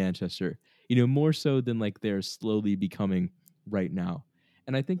in Manchester, more so than like they're slowly becoming right now.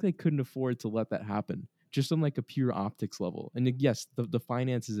 And I think they couldn't afford to let that happen just on like a pure optics level. And yes, the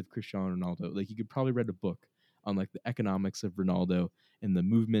finances of Cristiano Ronaldo, like you could probably read a book on like the economics of Ronaldo and the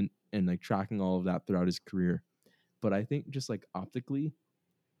movement and like tracking all of that throughout his career. But I think just like optically,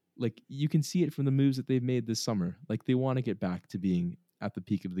 like you can see it from the moves that they've made this summer. Like they want to get back to being at the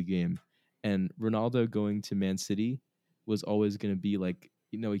peak of the game. And Ronaldo going to Man City was always going to be like,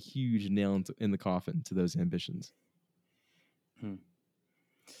 a huge nail in the coffin to those ambitions.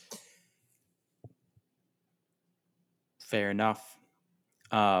 Fair enough.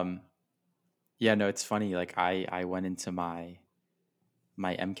 Yeah, no, it's funny. Like I went into my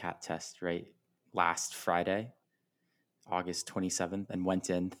MCAT test right last Friday, August 27th, and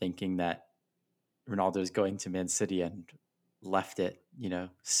went in thinking that Ronaldo is going to Man City and left it,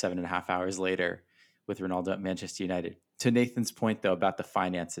 7.5 hours later with Ronaldo at Manchester United. To Nathan's point though about the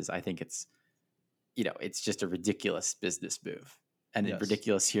finances, I think it's just a ridiculous business move, and Yes.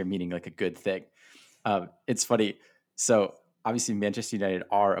 ridiculous here meaning like a good thing. It's funny. So obviously Manchester United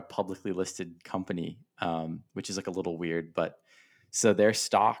are a publicly listed company, which is like a little weird, but so their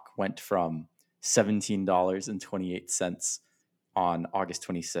stock went from $17.28 on August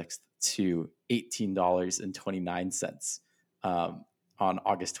 26th to $18.29 on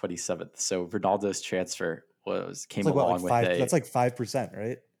August 27th. So Ronaldo's transfer came it's like what, along with that's like 5%,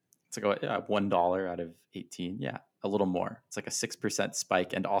 right? it's like $1 out of 18. Yeah, a little more. It's like a 6%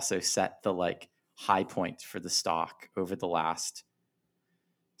 spike, and also set the like high point for the stock over the last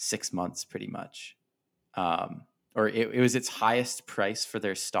 6 months, pretty much. Or it was its highest price for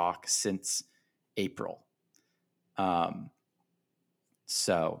their stock since April.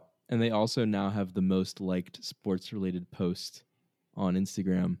 So, And they also now have the most liked sports related post on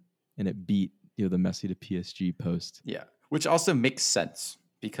Instagram, and it beat the Messi to PSG post. yeah, which also makes sense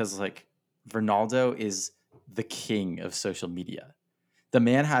because like Ronaldo is the king of social media. The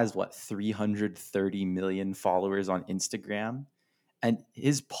man has 330 million followers on Instagram, and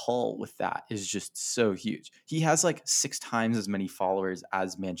his pull with that is just so huge. He has like 6 times as many followers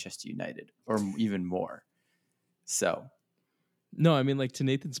as Manchester United, or even more. So, No, I mean, like to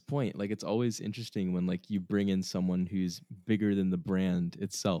Nathan's point, like it's always interesting when like you bring in someone who's bigger than the brand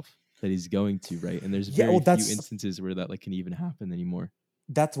itself that he's going to, right? And there's Yeah, very well, few instances where that like can even happen anymore.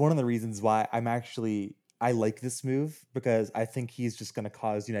 that's one of the reasons why I like this move, because I think he's just going to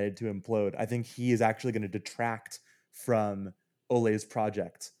cause United to implode. I think he is actually going to detract from Ole's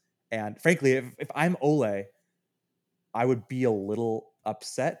project. And frankly, if I'm Ole, I would be a little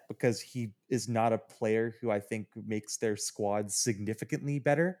upset because he is not a player who I think makes their squad significantly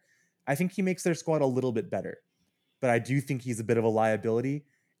better. I think he makes their squad a little bit better, but I do think he's a bit of a liability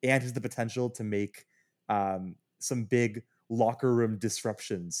and has the potential to make some big locker room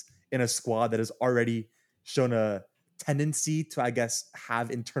disruptions in a squad that has already shown a tendency to, I guess,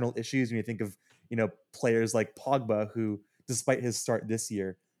 have internal issues. When you think of, players like Pogba, who, despite his start this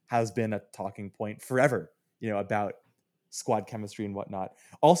year, has been a talking point forever, about squad chemistry and whatnot.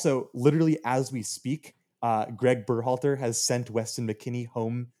 Also, literally as we speak, Greg Berhalter has sent Weston McKennie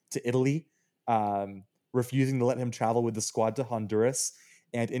home to Italy, refusing to let him travel with the squad to Honduras.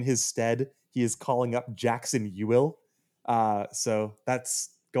 And in his stead, he is calling up Jackson Ewell. So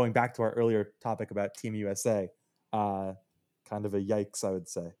that's going back to our earlier topic about Team USA. Kind of a yikes, I would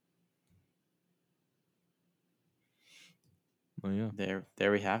say. Oh yeah.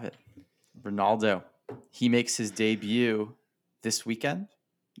 There we have it. Ronaldo. He makes his debut this weekend,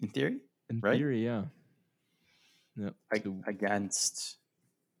 in theory. In right? theory, yeah. Yep. Against,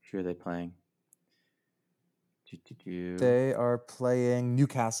 who are they playing? They are playing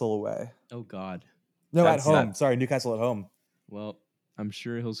Newcastle away. Oh God. No, That's at home. not- Sorry, Newcastle at home. Well, I'm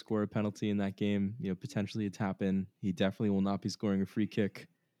sure he'll score a penalty in that game. Potentially a tap in. He definitely will not be scoring a free kick.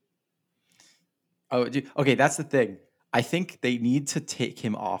 Oh, okay. That's the thing. I think they need to take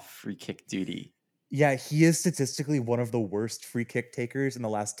him off free kick duty. Yeah, he is statistically one of the worst free kick takers in the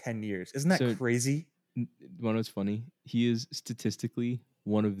last 10 years. Isn't that So- crazy? One was funny. He is statistically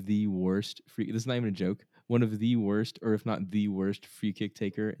one of the worst free. This is not even a joke. One of the worst, or if not the worst, free kick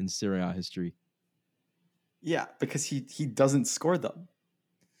taker in Serie A history. Yeah, because he doesn't score them.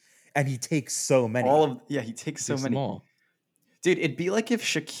 And he takes so many. He takes so Takes many. them all. Dude, it'd be like if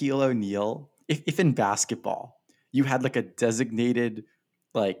Shaquille O'Neal, if in basketball you had like a designated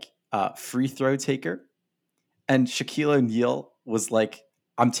free throw taker, and Shaquille O'Neal was like,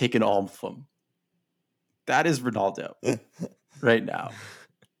 I'm taking all of them. That is Ronaldo right now.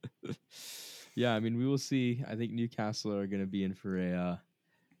 Yeah, I mean, we will see. I think Newcastle are going to be in for a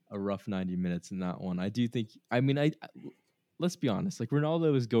rough 90 minutes in that one. I do think. I mean, let's be honest. Like,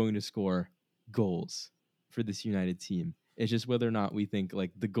 Ronaldo is going to score goals for this United team. It's just whether or not we think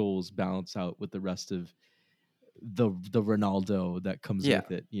like the goals balance out with the rest of the Ronaldo that comes Yeah.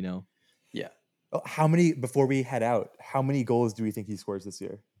 with it. Yeah. Oh, how many, before we head out, how many goals do we think he scores this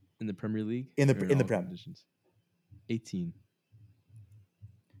year? In the Premier League, In the- Or in the all Prem. competitions? 18.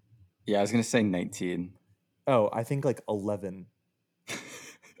 Yeah, I was gonna say 19. Oh, I think like 11.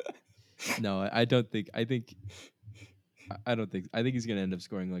 No, I don't think. I think he's going to end up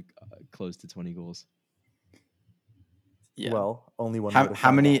scoring like close to 20 goals. Yeah. Well, only one. way to how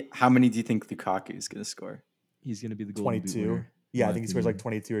find many? out. How many do you think Lukaku is gonna score? He's going to be the Golden Boot 22. winner, Yeah, in I my think he scores like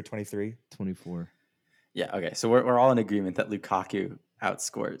opinion. 22 or 23. 24. Yeah. Okay. So we're all in agreement that Lukaku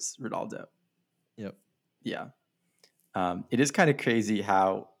outscores Ronaldo. Yep. Yeah. It is kind of crazy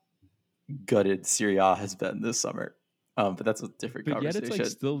how gutted Serie A has been this summer. But that's a different But yet conversation. it's like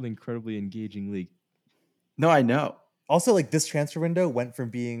still an incredibly engaging league. No, I know. Also, like this transfer window went from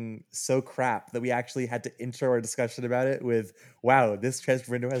being so crap that we actually had to intro our discussion about it with, wow, this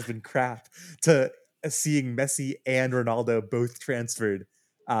transfer window has been crap, to seeing Messi and Ronaldo both transferred.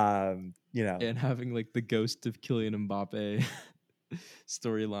 And having like the ghost of Kylian Mbappe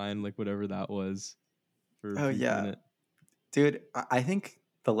storyline, like whatever that was. For a Oh, brief yeah. minute. Dude, I think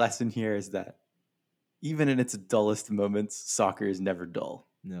the lesson here is that even in its dullest moments, soccer is never dull.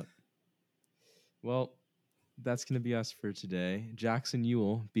 Yep. Well, that's going to be us for today. Jackson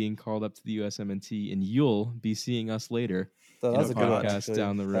Ewell being called up to the USMNT, and you'll be seeing us later. So that in was a a good one. podcast Actually.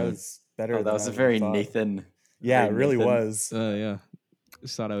 down the That road. was better. That than was I a very thought. Nathan. Yeah, it very really Nathan. was. Yeah.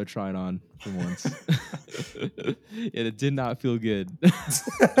 Just thought I would try it on for once. And it did not feel good.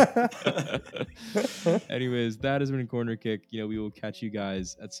 Anyways, that has been Corner Kick. We will catch you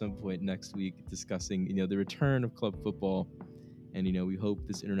guys at some point next week discussing, the return of club football. And, we hope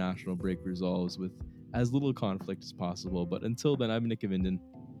this international break resolves with as little conflict as possible. But until then, I'm Nick Avinden,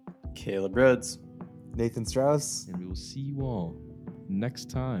 Caleb Rhodes. Nathan Strauss. and we will see you all next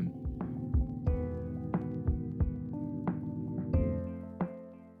time.